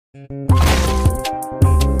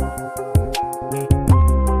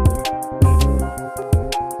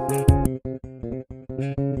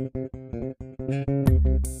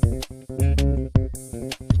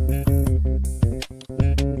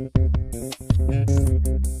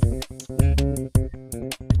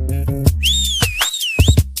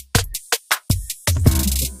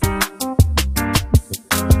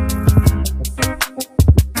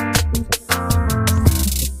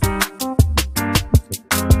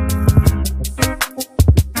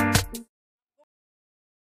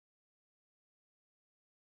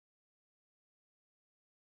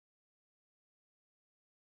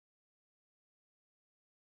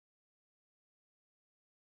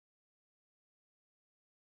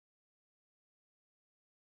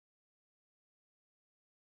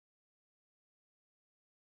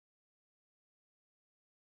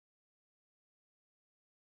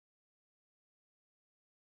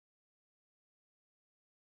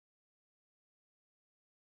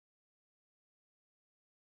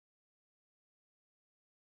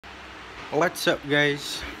What's up,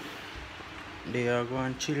 guys? They are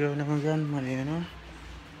going to chill out with my grandmother, you know.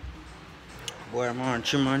 Boy, I'm on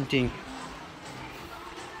man thing.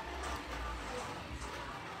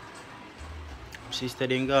 Sister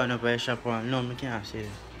didn't go up by shop on. No, I can't see it.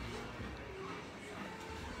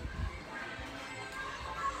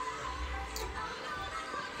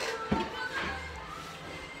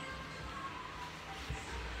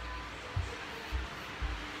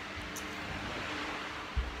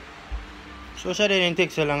 So siya didn't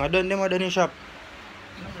take so long. I don't know the shop.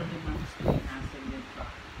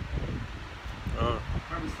 Oh.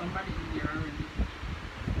 Probably somebody in there already.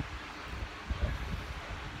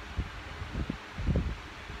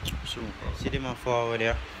 So see them forward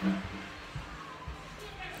there.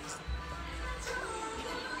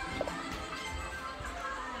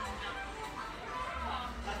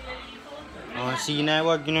 Oh, see now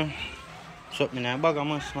work, you know. Something in a bag, I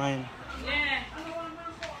must mind.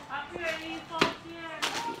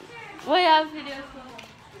 What you have video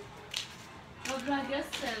for? Go drag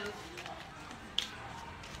yourself.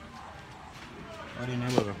 What do you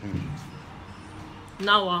never work for me?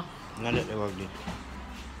 Now what? Not that they work there.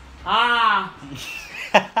 Ah!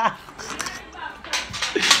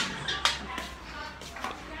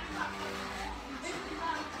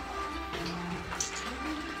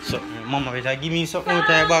 So, mama better give me something out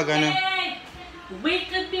of your bag, you know. We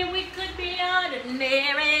could be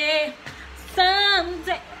ordinary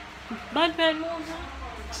someday. Bad man move.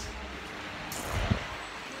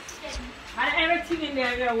 And everything in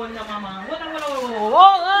there, girl, wonder, mama.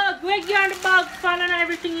 Oh, Greg, you're the bag fan and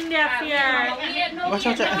everything in there, fear. What's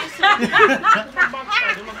that?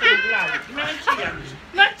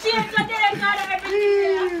 Not change, but then I got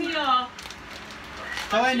everything in there,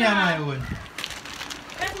 How are you on my own?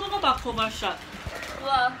 let's go back for my shot.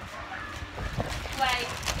 What? Why?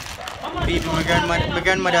 People, my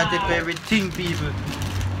grandmother take for everything, people.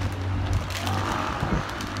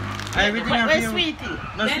 Everything I feel. Sweetie?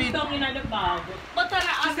 No Then sweet. down in the bag. But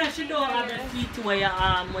She said she don't have the sweet where you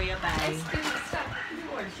buy.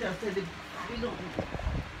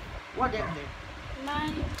 What them there?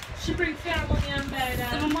 Mine. She bring fair money and buy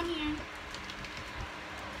that. Some money.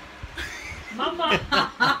 Mama.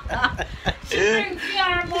 She bring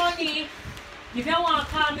fair money. If you want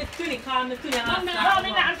to call me 20, call me 20. I'm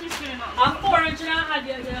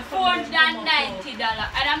 $490. $490.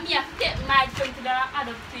 And I'm here to take my $20 out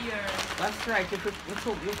of here. That's right, you could do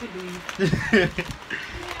it.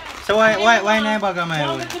 So why not bag on my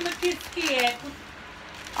own? I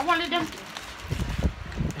wanted them.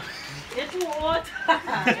 It's what? You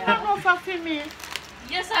don't know for me.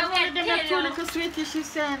 Yes, I I wanted them can a two tell you. little sweetie, she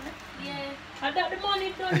said. Yeah. I got the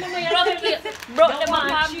money done. Broke them up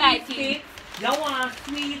want and bite it. cheesecake, you want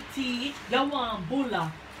sweet tea, you want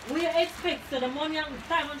bulla. What you expect? So the money and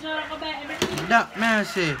time when you're going to buy everything? That man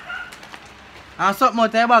say. And something out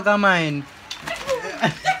of your bag of mine.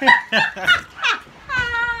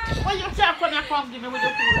 When you can't come give me with the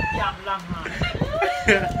two damn long hand.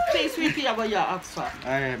 Say sweetie about your answer.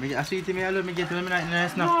 Alright, I sweetie me alone, me get to me not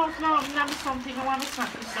nice No, now. not something. I want to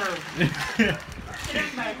snack to serve.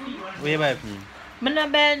 What you buy for me? I'm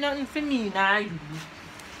not buying nothing for me now. Alright,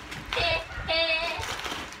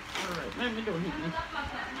 let me don't eat it.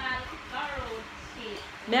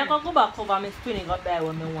 I can go back over my spoon and go buy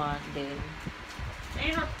what I want then.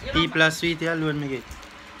 People are sweetie alone, me get.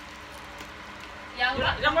 Yeah,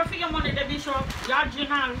 You want for your money, the bishop? You're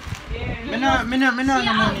general. Me no money.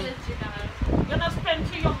 always You not spend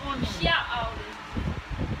for your money. She always.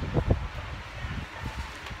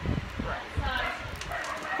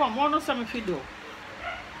 Come, one of some if you do.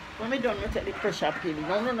 When me done, me take the pressure pill.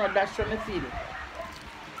 No, that's what me feel.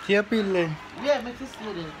 See a pill then? Yeah, me just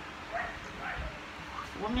feel it.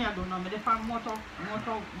 What me I do now? Me depend motor wheel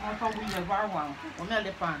ever one. What me I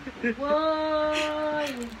depend?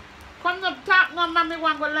 Why? Come up talk now, mommy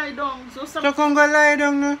want go lie down. So some. So come go lie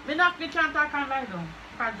down now. Me not get chance I can lie down.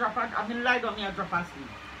 I drop. I mean lie down, me I drop asleep.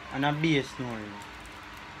 And a base no.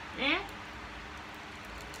 Eh?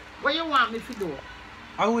 What you want me to do?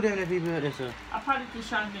 How would them the people out there, sir? A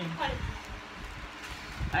politician name.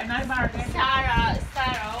 I know bargain. Sarah.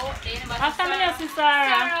 After me, I see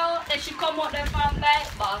Sarah. Then she come out there from back,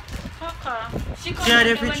 but Okay. she come Yeah, out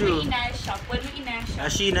they there when fit you. we in a shop. When we in a shop,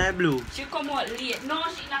 And she in a blue. she come out late. No,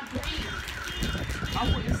 she not green. I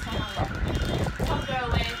put this on. Some girl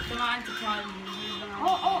went to my auntie call me. Oh.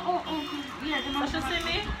 Yeah, the man. What you see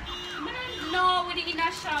me? No, we in a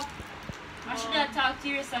shop. I should have talked to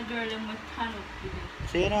you, some girl and went hand up with it.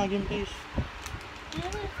 Say it again, please.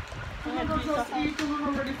 I'm not just eat, I'm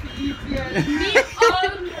not ready to eat yet. Me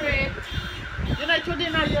hungry. You're not to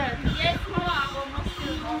dinner yet? Yes, mama, I'm almost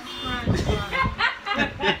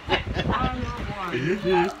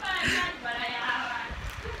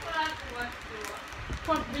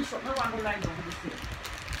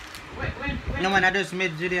No man, I just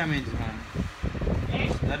made the damage, man.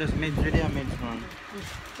 I just made the damage, man.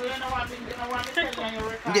 So you know what me tell you on your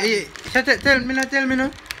record? Tell me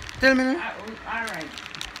no. Tell me no. Alright.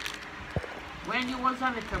 When you was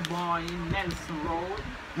a little boy in Nelson Road,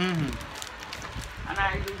 and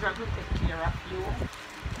I usually take care of you,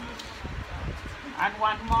 and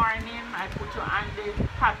one morning I put you on the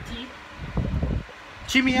patty.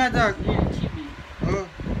 Chimmy a dog. Yeah, Jimmy. Oh.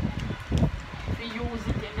 We use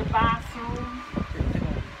it in the bathroom.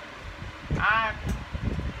 And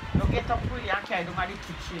you get up really and carry them at the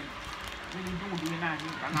kitchen. When you do the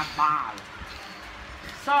and a ball.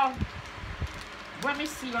 So, when me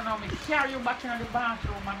see you now, me carry you back in the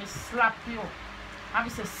bathroom and me slap you. And me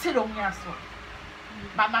say, sit down here, son.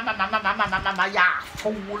 Mama, ya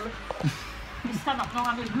fool. Me stand up now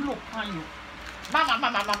and me look on you.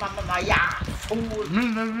 Mama, ya fool.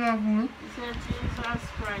 He said, Jesus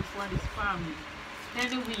Christ, what is family?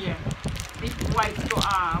 Anyway, this wipe you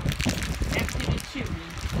off, empty the chimney,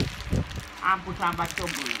 and put on back your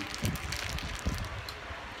brain.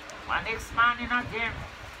 One next morning again,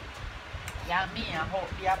 yeah, me and hope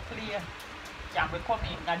they are play. Can we come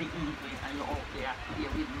in at the evening and you're out there play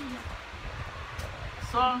with me?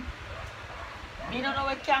 So, me don't know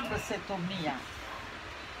what Campbell said to me,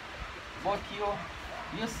 but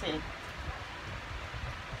you said,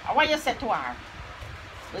 what you said to her?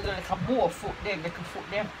 We're going to bow foot them, make a foot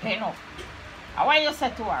them pen up. And what you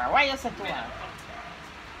said to her? What you said to her?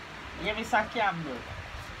 You Mr. Campbell.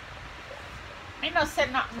 Me no say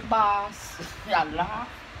nothing, boss. You laugh.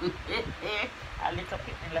 A little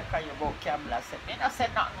bit like you about Campbell. I said, me no say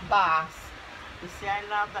nothing, boss. You see, I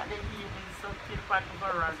laugh that they hear me something from the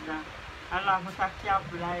veranda. I laugh with a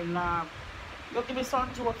Campbell, I laugh. You give me some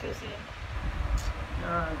joke, you see.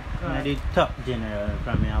 Oh, God. I'm the top general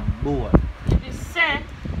from your board. If you say,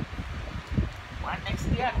 one next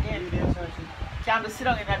day again, Campbell sit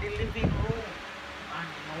down in the living room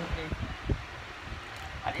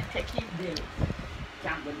and they take him belt.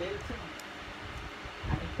 Campbell belt him.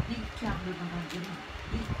 And the big Campbell gonna get him.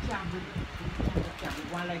 Big Campbell,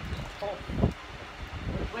 one like he top.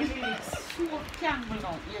 But when he so Campbell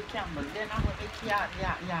now, here Campbell, then I'm gonna make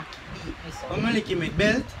ya beat me so. I'm gonna lick him with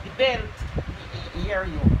belt. The belt, he hear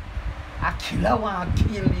you. A killer want to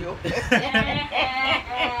kill you.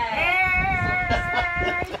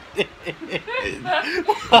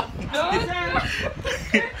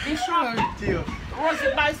 Bishop,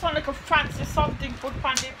 Rosie buy some like a fancy something put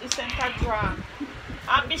on the center drawer.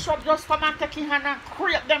 And Bishop just come and take his hand and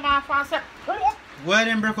creep them off and say, plop, Why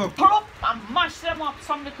them break up? plop, and mash them up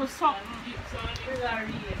some little something.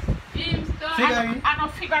 Figure And a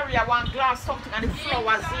figure here, one glass something and the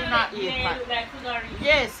flowers in her ear.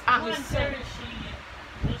 Yes, and we say,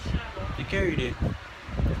 You carried it.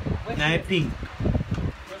 Now it's pink.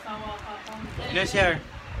 Let's hear.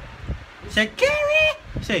 Say carry.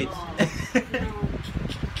 Say it.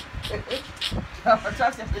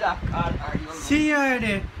 See you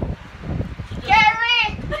there.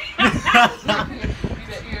 Carrie!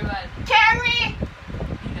 Carrie!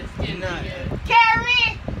 Nah,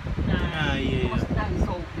 Carrie! nah, yeah.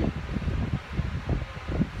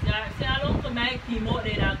 See, I don't come back to out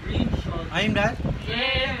there that green shirt. I'm that.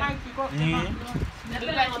 Yeah. Yeah. Maybe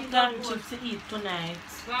I have plantain chips to eat tonight.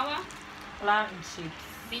 Wawa? Plantain chips.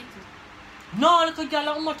 Beat. No, look at girl,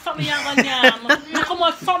 how much something you gonna yam? Look how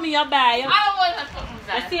much something you buy. I don't want to talk about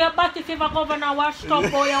I that. see a body fever governor washed up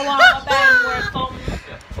or you want to buy more come.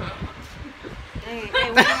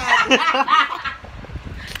 Hey, what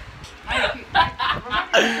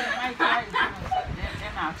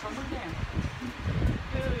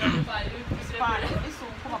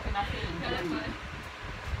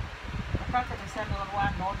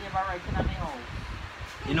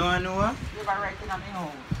You know I know what? You ever write in my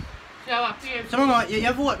house? So mama,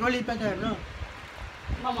 you vote no leave time, no?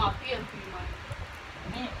 Mama, pay for you, man.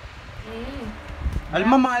 Me? Al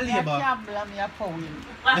mama I labor. can't blame me a poem.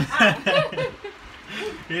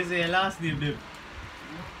 You say last name them.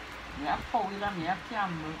 Me a poem and me a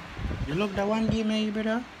Campbell. You love that one game, eh,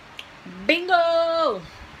 brother? Bingo!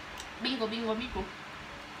 Bingo, bingo, bingo.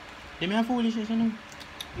 You me a foolish, you know?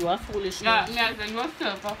 You are foolish. Yeah, me as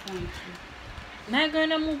yourself a fool. I'm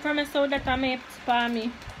gonna move from so that I may spare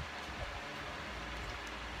me.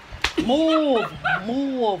 Move!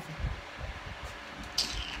 Move!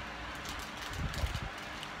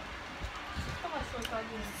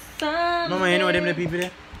 Mama, you know them the people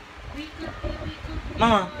there?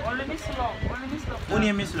 Mama, Only Miss Love, only Miss Love. who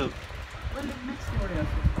name Miss Love? Well, the next story of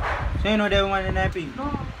it. So you know they want in that pink? No.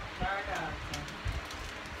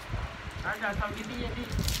 I got how the baby.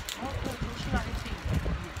 Oh, she had the thing.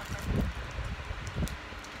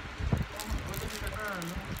 Oh, the little girl.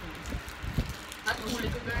 That's the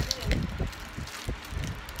little girl.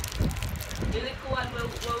 The little one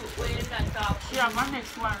where you can talk. She have my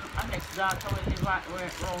next one, my next daughter when they were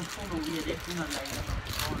around Funo where they you know like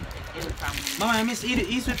every time. Mama, you miss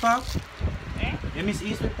East with Pop? Eh? You miss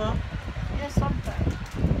East with Pop? Yes, sometimes.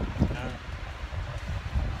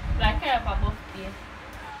 Like I have a buffet.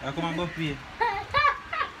 I come and buffet.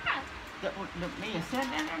 The me said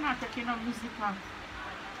they're not taking no music man.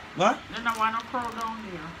 What? They don't want to crowd down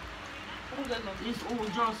there. It's all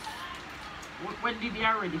just when did they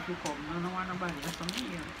are ready to come? I don't want nobody. That's from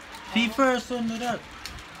here. Fee first Sunday that.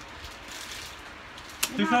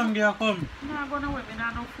 Fee from there come. No, I'm going to wait.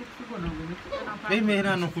 I no food to go now. They may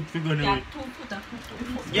not know food for going Yeah, away. 2 foot and 2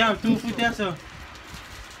 foot. Yeah, 2 foot there, sir.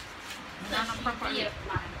 I don't properly.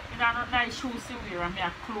 I don't nice shoes to wear and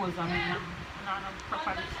my clothes and I don't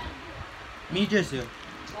properly. Me just here.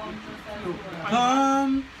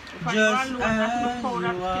 Come Come just as you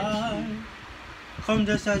are. Come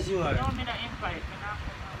just as you are. No, me not invite. Me not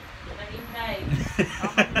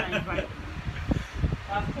to invite.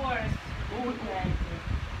 Of course.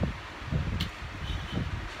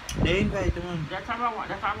 They invite them on. That's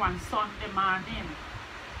our one Sunday morning.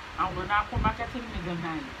 And when I come back at him in the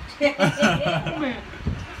night.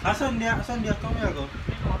 A Sunday come here go.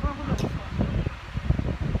 I don't know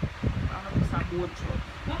some boat truck.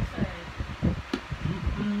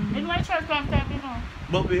 In my church time, you know.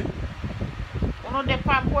 Bobby? You know, the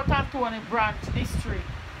Port Anthony branch district.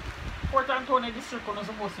 Port Anthony district is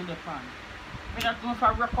supposed to depend. I don't know if I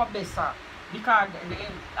record this, because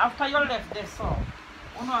after you left this, you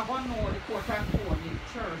know, I don't know the Port Anthony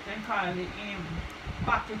church, then call it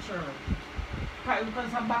Battle Church. Because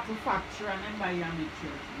it's a battle factory and then buy a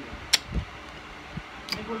church here.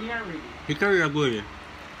 They go there already. Victoria go here.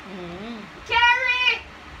 Carrie!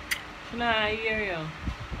 She not hear you.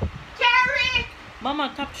 Carrie! Mama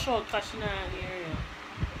top short because she not hear you.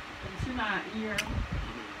 And she not here.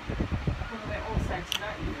 Put away outside, she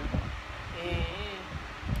not here.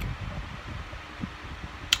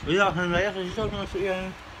 We last time, yes, she's talking about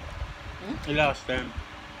it. The last time.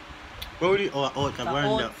 Probably out of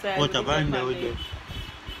veranda with you.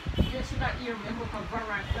 Yeah, she not hear me. I hope a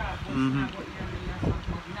veranda, but she not go hear me or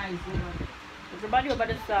something nice. Everybody over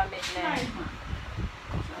the summit Nice, now. man.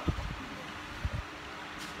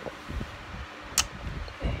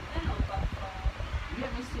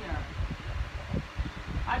 Let me see her.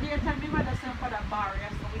 I didn't tell me what I said for the bar,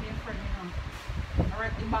 yes, so we didn't friend, you know. I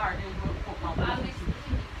read the bar, they go put my I'm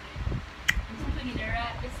putting it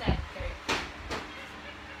right beside her.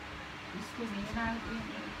 excuse me, you're not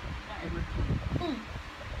everything.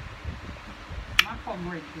 My come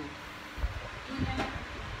right too.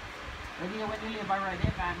 When you live right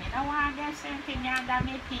there, I mean, I want that same thing, you got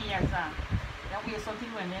me peers. Then we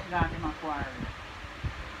something when they got them acquired.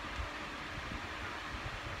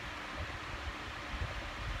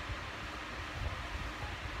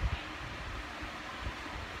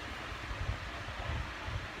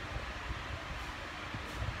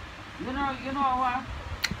 You know what?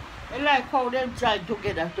 I like how them join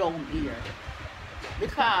together down here.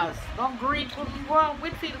 Because don't greet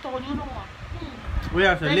Whitfield town, you know what? We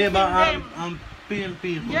have to They labor kill them. and PNP.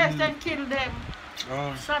 Yes, then kill them.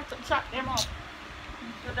 Oh. Shut them up. So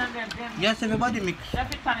then them Yes, everybody mix.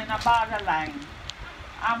 everything in a borderline.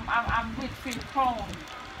 I'm Whitfield town.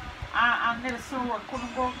 And Nelson Road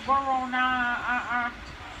couldn't go around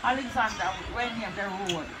Alexander when you have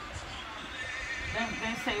the road.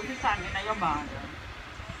 Then say everything in your border.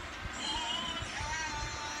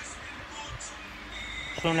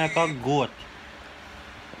 Sound like a goat.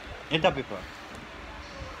 Eat up people.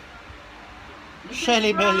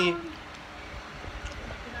 Shelly belly.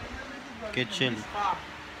 Get Shelly.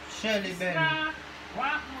 Shelly belly.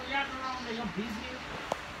 What? You're around there, you're busy.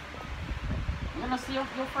 You know, see your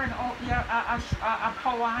friend out here, a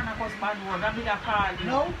power hand across my door. That be the call.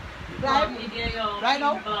 No? Right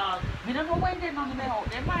now? We don't know when they're not out.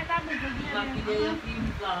 They might not be good here.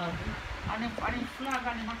 And then flag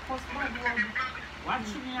and him across my door.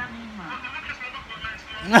 Watch me and him, man.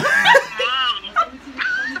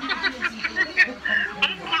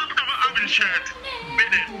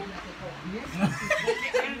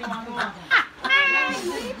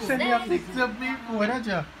 Send me up 6 of people, don't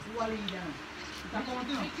you?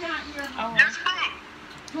 Yes,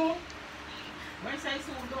 bro. When say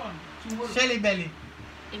so done? Shelly belly.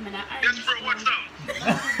 Yes,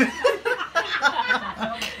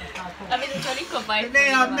 I mean, it's only cover buy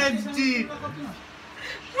They are meds, G.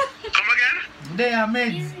 Come again? They are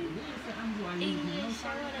meds. English,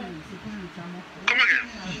 Come again?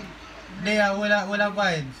 They are well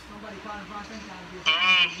vibes.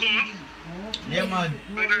 Cool. Yeah, man.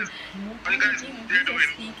 What you guys they're doing?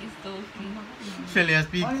 speak is so free. Shelly, I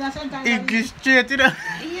speak English straight, you know.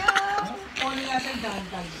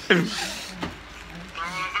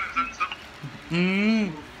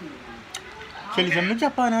 Shelly, I'm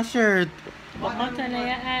Japan a shirt. But matter na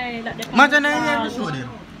your eye. That the Mata na yan, show them.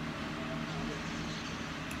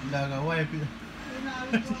 Laga, wipe it.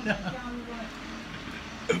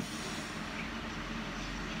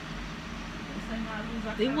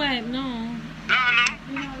 The wipe, no.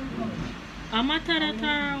 No. A matter that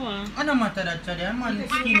tarawa. Ano mata that chali? I'm on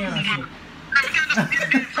skinny ass.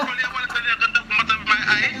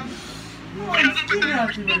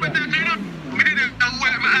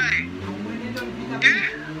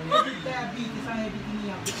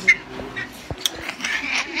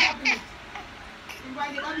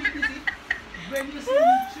 When you see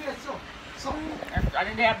straight so and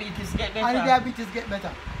the diabetes get better. And the diabetes get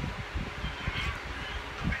better.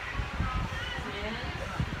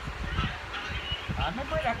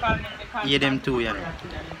 Yeah, them too, you know.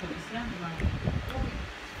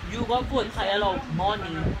 You go put a lot of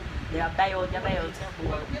money. They are bio.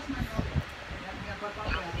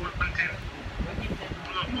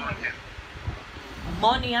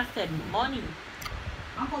 Money, I said money.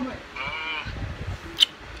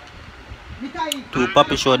 Two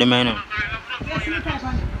puppy show them, you know.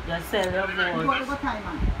 Just sell your voice.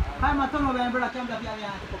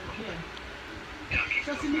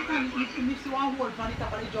 So see me can miss one hole for it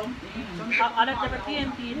up on the jump. I don't have a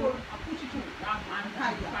PMP. Push it through. And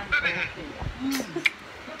tie it.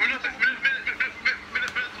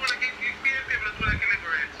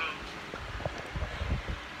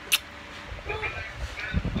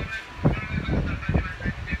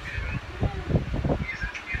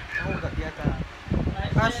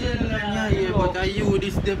 I said, yeah, but I you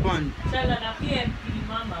this depend. Tell her the PMP,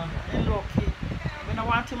 mama. Lucky. When I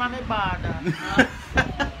want him on my bother.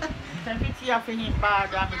 Then it's here for him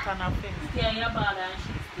bother and it's on a thing. Stay your bother and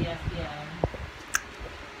she stay.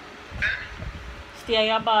 Stay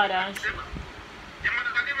your bother and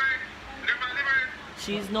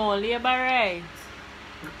she's no labor right.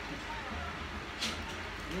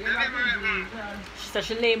 She said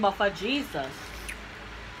she labor for Jesus.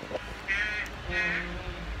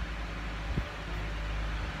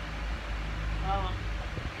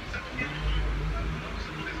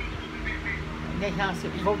 They have to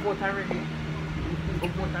go vote already. Go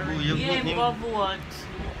vote already. You Yeah, vote go vote.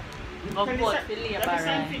 Go vote for labor That's the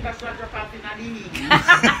same right. thing as what drop off in the league.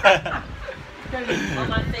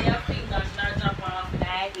 Mama say your fingers not drop off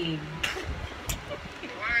that in.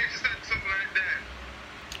 Why you said something like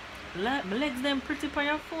that? My legs them pretty for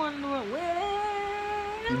your phone though.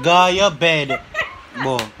 Well. Go your bed.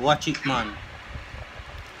 Boy, watch it, man.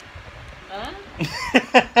 Huh?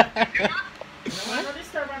 No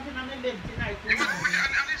disturbance in my bed tonight. You want to put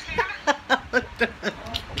it on this phone?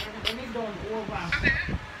 When it done over.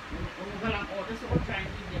 Well, I'm all just all trying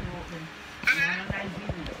to keep them open.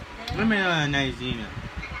 Let me know a nice dinner.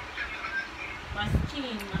 My skin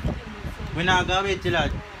is so. We're not going to wait till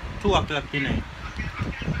 2 o'clock tonight.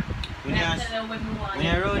 When I tell her when you want.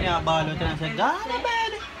 you're around your ball out and say, go to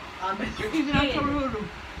bed. Even after Ruru.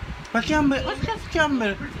 But Campbell, what's just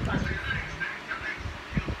Campbell?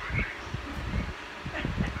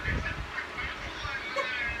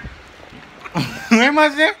 Where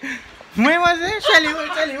was it? Shelly, where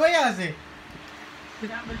you say?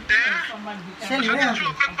 Shelly, where you say?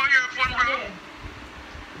 Joke on your phone, bro.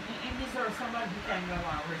 In this or somebody can go and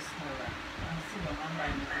rest more. And sit down and buy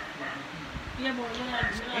me coffee. Yeah,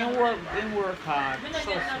 but In work hard. we're not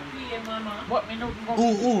getting that PM, mama. But me no go.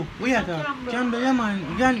 Oh, where you say? Campbell, yeah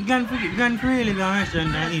man, gan freely go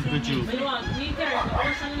restaurant and eat with you. We carry the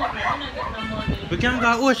ocean level. We're not getting the money. We can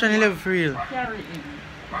go Ocean 11 for real. Carry it in.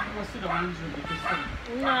 Go sit down and usually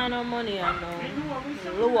because No money, I know. we do what we say.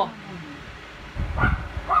 Lower.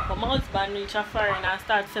 But my husband reach a foreign and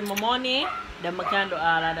start send me money, then I can do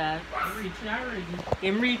all of that. Reach already.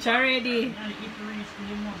 Him reach already. And it reach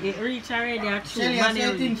the money. It reach already. I choose Shelly, I money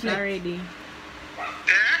say things reach like- already.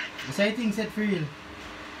 Yeah? You say things set for real.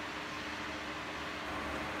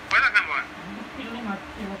 Where that number?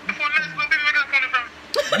 The phone, let's go, baby, where that phone from?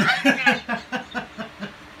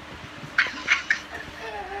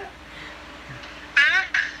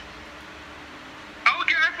 I will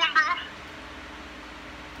get iPhone, bro.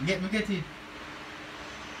 Get it.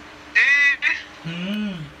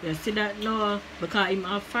 You see that now? Because him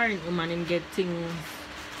a foreign woman, him get things.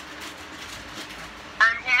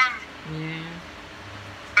 Yeah.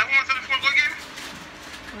 That woman said the phone go again?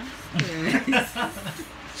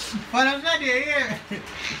 But I'm not here.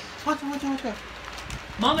 Watch.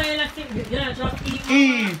 Mama, you not just eat.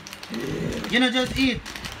 Eat. You know, just eat.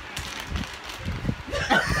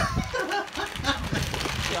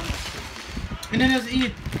 You know, just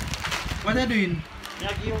eat. What are you doing? Yeah,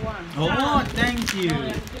 give you one. Oh, thank you. No, you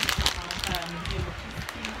have to take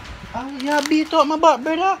Oh, yeah, beat up my butt,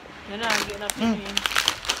 brother. You're not getting nothing in.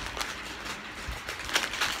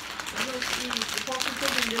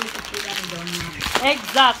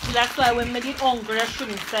 Exactly, that's why when I get hungry, I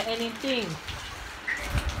shouldn't say anything.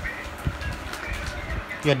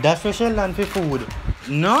 You dash your shell and for food.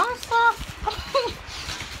 No, sir.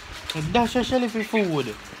 You dash your shell for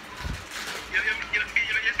food.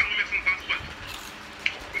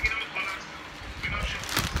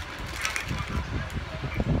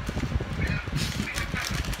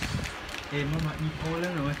 Hey, mama, eat all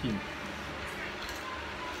and nothing.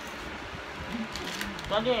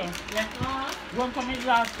 Daddy, Yeah. one time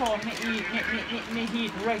last time, me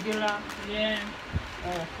eat regular. Yeah.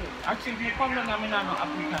 Okay. Actually, me come down and me not no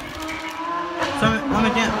appetite.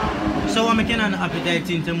 So, what can an appetite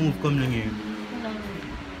seem to move come down here?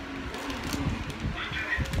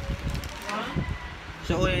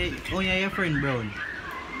 So, oh yeah, your friend Brown.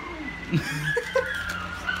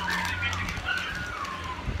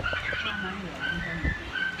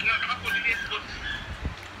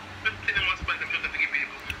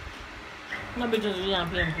 No, because we are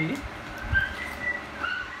paying for it.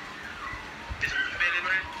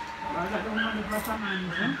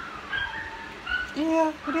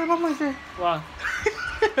 Yeah, what did mama say? Wow.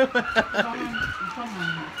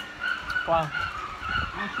 Wow.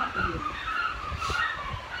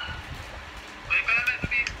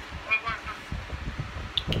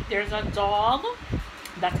 There's a dog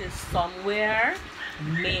that is somewhere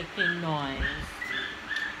making noise.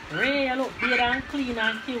 Ray, you look big and clean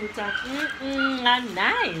and cute and and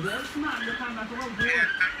nice.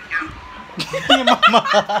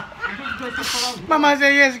 Mama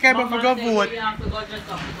say yes, can Mama I go say vote? you have to go dress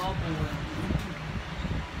up to go vote.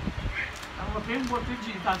 I'm going to vote for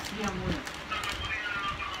Jesus same way.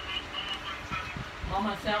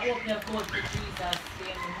 Mama say I hope you vote for Jesus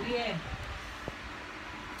same way.